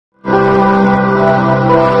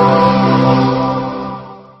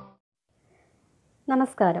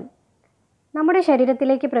നമസ്കാരം. നമ്മുടെ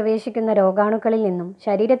ശരീരത്തിലേക്ക് പ്രവേശിക്കുന്ന രോഗാണുക്കളിൽ നിന്നും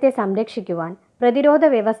ശരീരത്തെ സംരക്ഷിക്കുവാൻ പ്രതിരോധ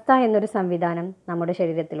വ്യവസ്ഥ എന്നൊരു സംവിധാനം നമ്മുടെ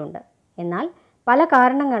ശരീരത്തിലുണ്ട്. എന്നാൽ പല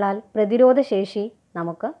കാരണങ്ങളാൽ പ്രതിരോധ ശേഷി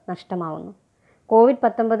നമുക്ക് നഷ്ടമാവുന്നു.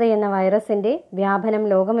 COVID-19 എന്ന വൈറസിൻ്റെ വ്യാപനം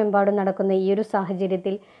ലോകമെമ്പാടും നടക്കുന്ന ഈയൊരു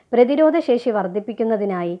സാഹചര്യത്തിൽ പ്രതിരോധ ശേഷി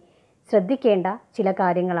വർദ്ധിപ്പിക്കുന്നതിനായി ശ്രദ്ധിക്കേണ്ട ചില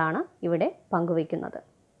കാര്യങ്ങളാണ് ഇവിടെ പങ്കുവയ്ക്കുന്നത്.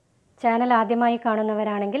 ചാനൽ ആദ്യമായി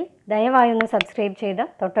കാണുന്നവരാണെങ്കിൽ ദയവായി ഒന്ന് സബ്സ്ക്രൈബ് ചെയ്ത്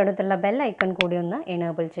തൊട്ടടുത്തുള്ള ബെൽ ഐക്കൺ കൂടി ഒന്ന്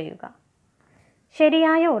എനേബിൾ ചെയ്യുക.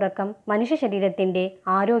 ശരിയായ ഉറക്കം മനുഷ്യ ശരീരത്തിൻ്റെ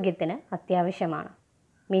ആരോഗ്യത്തിന് അത്യാവശ്യമാണ്.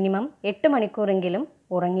 മിനിമം 8 മണിക്കൂറെങ്കിലും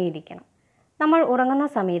ഉറങ്ങിയിരിക്കണം. നമ്മൾ ഉറങ്ങുന്ന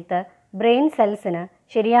സമയത്ത് ബ്രെയിൻ സെൽസിന്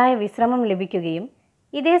ശരിയായ വിശ്രമം ലഭിക്കുകയും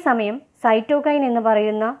ഇതേ സമയം സൈറ്റോകൈൻ എന്ന്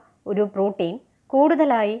പറയുന്ന ഒരു പ്രോട്ടീൻ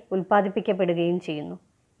കൂടുതലായി ഉൽപ്പാദിപ്പിക്കപ്പെടുകയും ചെയ്യുന്നു.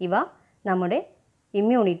 ഇവ നമ്മുടെ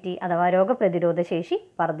ഇമ്മ്യൂണിറ്റി അഥവാ രോഗപ്രതിരോധ ശേഷി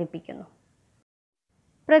വർദ്ധിപ്പിക്കുന്നു.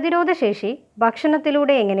 പ്രതിരോധശേഷി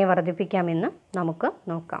ഭക്ഷണത്തിലൂടെ എങ്ങനെ വർദ്ധിപ്പിക്കാമെന്ന് നമുക്ക്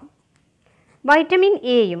നോക്കാം. വൈറ്റമിൻ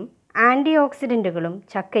എയും ആൻറ്റി ഓക്സിഡൻറ്റുകളും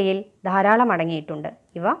ചക്കയിൽ ധാരാളം അടങ്ങിയിട്ടുണ്ട്.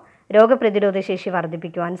 ഇവ രോഗപ്രതിരോധ ശേഷി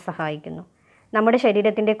വർദ്ധിപ്പിക്കുവാൻ സഹായിക്കുന്നു. നമ്മുടെ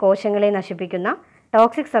ശരീരത്തിൻ്റെ കോശങ്ങളെ നശിപ്പിക്കുന്ന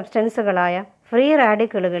ടോക്സിക് സബ്സ്റ്റൻസുകളായ ഫ്രീ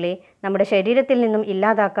റാഡിക്കലുകളെ നമ്മുടെ ശരീരത്തിൽ നിന്നും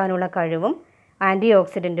ഇല്ലാതാക്കാനുള്ള കഴിവും ആൻറ്റി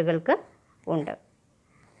ഓക്സിഡൻറ്റുകൾക്ക് ഉണ്ട്.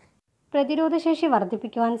 പ്രതിരോധശേഷി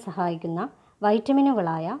വർദ്ധിപ്പിക്കുവാൻ സഹായിക്കുന്ന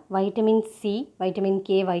വൈറ്റമിനുകളായ vitamin C, vitamin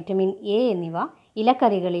K, vitamin A എന്നിവ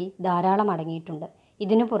ഇലക്കറികളിൽ ധാരാളം അടങ്ങിയിട്ടുണ്ട്.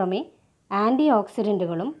 ഇതിനു പുറമെ ആൻറ്റി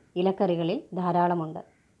ഓക്സിഡൻറ്റുകളും ഇലക്കറികളിൽ ധാരാളമുണ്ട്.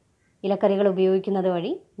 ഇലക്കറികൾ ഉപയോഗിക്കുന്നത്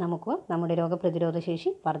വഴി നമുക്ക് നമ്മുടെ രോഗപ്രതിരോധ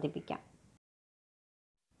ശേഷി വർദ്ധിപ്പിക്കാം.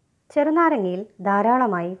 ചെറുനാരങ്ങയിൽ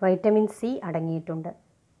ധാരാളമായി വൈറ്റമിൻ സി അടങ്ങിയിട്ടുണ്ട്.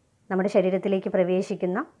 നമ്മുടെ ശരീരത്തിലേക്ക്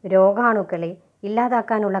പ്രവേശിക്കുന്ന രോഗാണുക്കളെ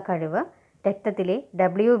ഇല്ലാതാക്കാനുള്ള കഴിവ് രക്തത്തിലെ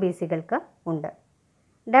WBCകൾക്ക് ഉണ്ട്.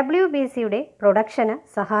 WBCയുടെ പ്രൊഡക്ഷന്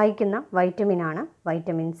സഹായിക്കുന്ന വൈറ്റമിനാണ്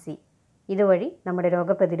വൈറ്റമിൻ സി. ഇതുവഴി നമ്മുടെ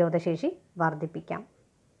രോഗപ്രതിരോധ ശേഷി വർദ്ധിപ്പിക്കാം.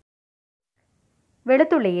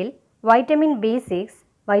 വെളുത്തുള്ളിയിൽ vitamin B6,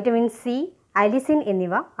 vitamin C, allicin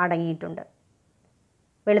എന്നിവ അടങ്ങിയിട്ടുണ്ട്.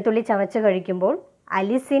 വെളുത്തുള്ളി ചവച്ച് കഴിക്കുമ്പോൾ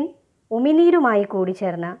അലിസിൻ ഉമിനീരുമായി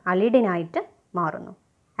കൂടിച്ചേർന്ന് അലിഡിനായിട്ട് മാറുന്നു.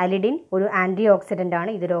 അലിഡിൻ ഒരു ആൻറ്റി ഓക്സിഡൻ്റാണ്.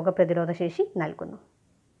 ഇത് രോഗപ്രതിരോധ ശേഷി നൽകുന്നു.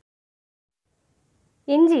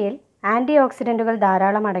 ഇഞ്ചിയിൽ ആൻറ്റി ഓക്സിഡൻറ്റുകൾ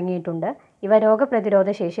ധാരാളം അടങ്ങിയിട്ടുണ്ട്. ഇവ രോഗപ്രതിരോധ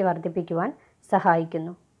ശേഷി വർദ്ധിപ്പിക്കുവാൻ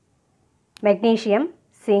സഹായിക്കുന്നു. മഗ്നീഷ്യം,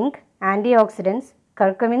 സിങ്ക്, ആൻറ്റി ഓക്സിഡൻസ്,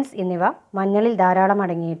 കർക്കുമിൻസ് എന്നിവ മഞ്ഞളിൽ ധാരാളം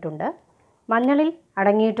അടങ്ങിയിട്ടുണ്ട്. മഞ്ഞളിൽ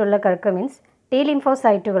അടങ്ങിയിട്ടുള്ള കർക്കുമിൻസ് T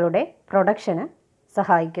ലിംഫോസൈറ്റുകളുടെ പ്രൊഡക്ഷന്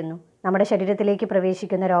സഹായിക്കുന്നു. നമ്മുടെ ശരീരത്തിലേക്ക്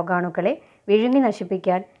പ്രവേശിക്കുന്ന രോഗാണുക്കളെ വിഴുങ്ങി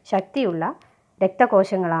നശിപ്പിക്കാൻ ശക്തിയുള്ള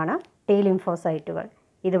രക്തകോശങ്ങളാണ് T ലിംഫോസൈറ്റുകൾ.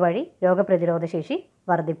 ഇതുവഴി രോഗപ്രതിരോധ ശേഷി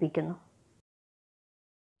വർദ്ധിപ്പിക്കുന്നു.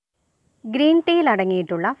 ഗ്രീൻ ടീയിൽ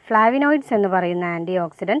അടങ്ങിയിട്ടുള്ള ഫ്ലാവിനോയിഡ്സ് എന്ന് പറയുന്ന ആൻറ്റി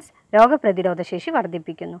ഓക്സിഡൻസ് രോഗപ്രതിരോധ ശേഷി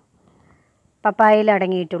വർദ്ധിപ്പിക്കുന്നു. പപ്പായയിൽ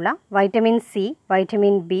അടങ്ങിയിട്ടുള്ള vitamin C,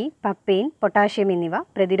 vitamin B, പപ്പെയിൻ, potassium എന്നിവ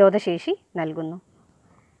പ്രതിരോധ ശേഷി നൽകുന്നു.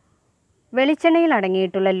 വെളിച്ചെണ്ണയിൽ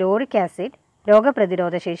അടങ്ങിയിട്ടുള്ള ലോറിക് ആസിഡ്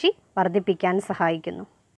രോഗപ്രതിരോധ ശേഷി വർദ്ധിപ്പിക്കാൻ സഹായിക്കുന്നു.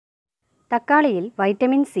 തക്കാളിയിൽ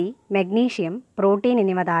വൈറ്റമിൻ സി, മഗ്നീഷ്യം, പ്രോട്ടീൻ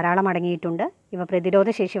എന്നിവ ധാരാളം അടങ്ങിയിട്ടുണ്ട്. ഇവ പ്രതിരോധ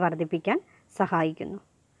ശേഷി വർദ്ധിപ്പിക്കാൻ സഹായിക്കുന്നു.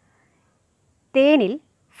 തേനിൽ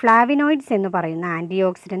ഫ്ലാവിനോയിഡ്സ് എന്ന് പറയുന്ന ആൻറ്റി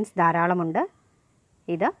ഓക്സിഡൻസ് ധാരാളമുണ്ട്.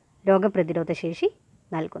 ഇത് രോഗപ്രതിരോധ ശേഷി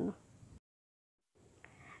നൽകുന്നു.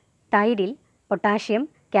 തൈരിൽ potassium,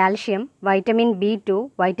 calcium, vitamin B2,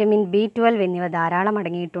 vitamin B12 എന്നിവ ധാരാളം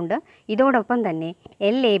അടങ്ങിയിട്ടുണ്ട്. ഇതോടൊപ്പം തന്നെ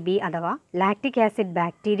LAB അഥവാ ലാക്റ്റിക് ആസിഡ്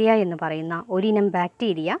ബാക്ടീരിയ എന്ന് പറയുന്ന ഒരിനം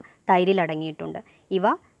ബാക്ടീരിയ തൈരിൽ അടങ്ങിയിട്ടുണ്ട്. ഇവ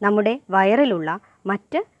നമ്മുടെ വയറിലുള്ള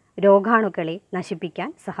മറ്റ് രോഗാണുക്കളെ നശിപ്പിക്കാൻ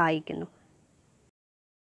സഹായിക്കുന്നു.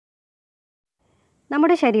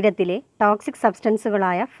 നമ്മുടെ ശരീരത്തിലെ ടോക്സിക്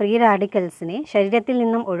സബ്സ്റ്റൻസുകളായ ഫ്രീ റാഡിക്കൽസിനെ ശരീരത്തിൽ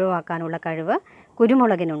നിന്നും ഒഴിവാക്കാനുള്ള കഴിവ്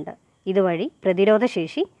കുരുമുളകിനുണ്ട്. ഇതുവഴി പ്രതിരോധ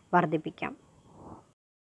ശേഷി വർദ്ധിപ്പിക്കാം.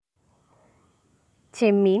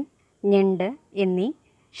 ചെമ്മീൻ, ഞണ്ട് എന്നീ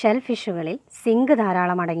ഷെൽ ഫിഷുകളിൽ സിങ്ക്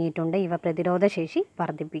ധാരാളം അടങ്ങിയിട്ടുണ്ട്. ഇവ പ്രതിരോധ ശേഷി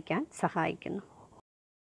വർദ്ധിപ്പിക്കാൻ സഹായിക്കുന്നു.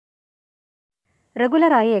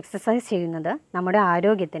 റെഗുലറായി എക്സസൈസ് ചെയ്യുന്നത് നമ്മുടെ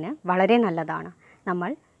ആരോഗ്യത്തിന് വളരെ നല്ലതാണ്. നമ്മൾ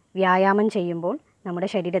വ്യായാമം ചെയ്യുമ്പോൾ നമ്മുടെ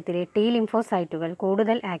ശരീരത്തിലെ T ലിംഫോസൈറ്റുകൾ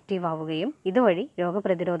കൂടുതൽ ആക്റ്റീവ് ആവുകയും ഇതുവഴി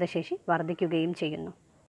രോഗപ്രതിരോധ ശേഷി വർദ്ധിക്കുകയും ചെയ്യുന്നു.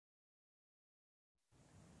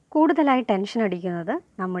 കൂടുതലായി ടെൻഷൻ അടിക്കുന്നത്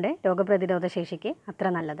നമ്മുടെ രോഗപ്രതിരോധ ശേഷിക്ക് അത്ര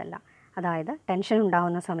നല്ലതല്ല. അതായത് ടെൻഷൻ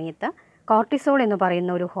ഉണ്ടാകുന്ന സമയത്ത് കോർട്ടിസോൾ എന്ന്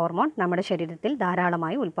പറയുന്ന ഒരു ഹോർമോൺ നമ്മുടെ ശരീരത്തിൽ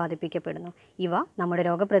ധാരാളമായി ഉൽപ്പാദിപ്പിക്കപ്പെടുന്നു. ഇവ നമ്മുടെ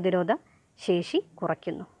രോഗപ്രതിരോധ ശേഷി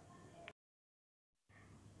കുറയ്ക്കുന്നു.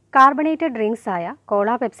 കാർബണേറ്റഡ് ഡ്രിങ്ക്സ് ആയ കോള,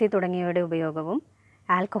 പെപ്സി തുടങ്ങിയവയുടെ ഉപയോഗവും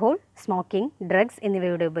ആൽക്കഹോൾ, സ്മോക്കിംഗ്, ഡ്രഗ്സ്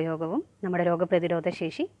എന്നിവയുടെ ഉപയോഗവും നമ്മുടെ രോഗപ്രതിരോധ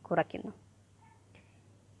ശേഷി കുറയ്ക്കുന്നു.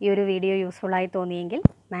 ഈ ഒരു വീഡിയോ യൂസ്ഫുള്ളായി തോന്നിയെങ്കിൽ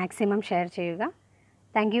മാക്സിമം ഷെയർ ചെയ്യുക.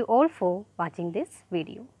 Thank you all for watching this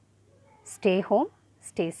video. Stay home,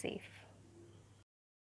 stay safe.